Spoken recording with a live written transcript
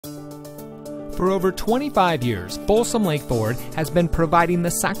For over 25 years, Folsom Lake Ford has been providing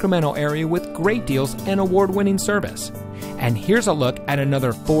the Sacramento area with great deals and award-winning service. And here's a look at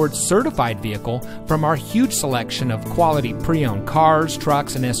another Ford certified vehicle from our huge selection of quality pre-owned cars,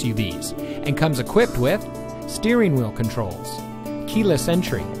 trucks, and SUVs, and comes equipped with steering wheel controls, keyless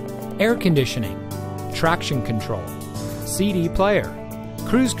entry, air conditioning, traction control, CD player,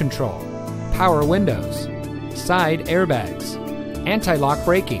 cruise control, power windows, side airbags, anti-lock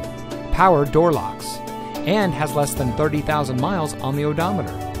braking, power door locks, and has less than 30,000 miles on the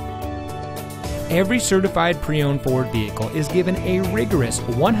odometer. Every certified pre-owned Ford vehicle is given a rigorous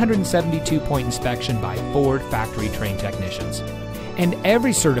 172-point inspection by Ford factory-trained technicians. And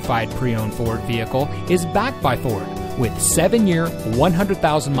every certified pre-owned Ford vehicle is backed by Ford with 7-year,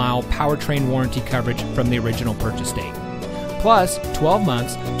 100,000-mile powertrain warranty coverage from the original purchase date. Plus 12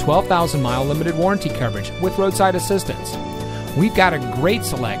 months, 12,000-mile limited warranty coverage with roadside assistance. We've got a great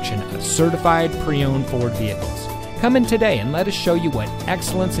selection of certified pre-owned Ford vehicles. Come in today and let us show you what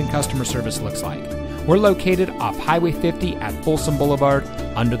excellence in customer service looks like. We're located off Highway 50 at Folsom Boulevard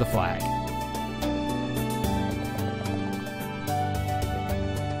under the flag.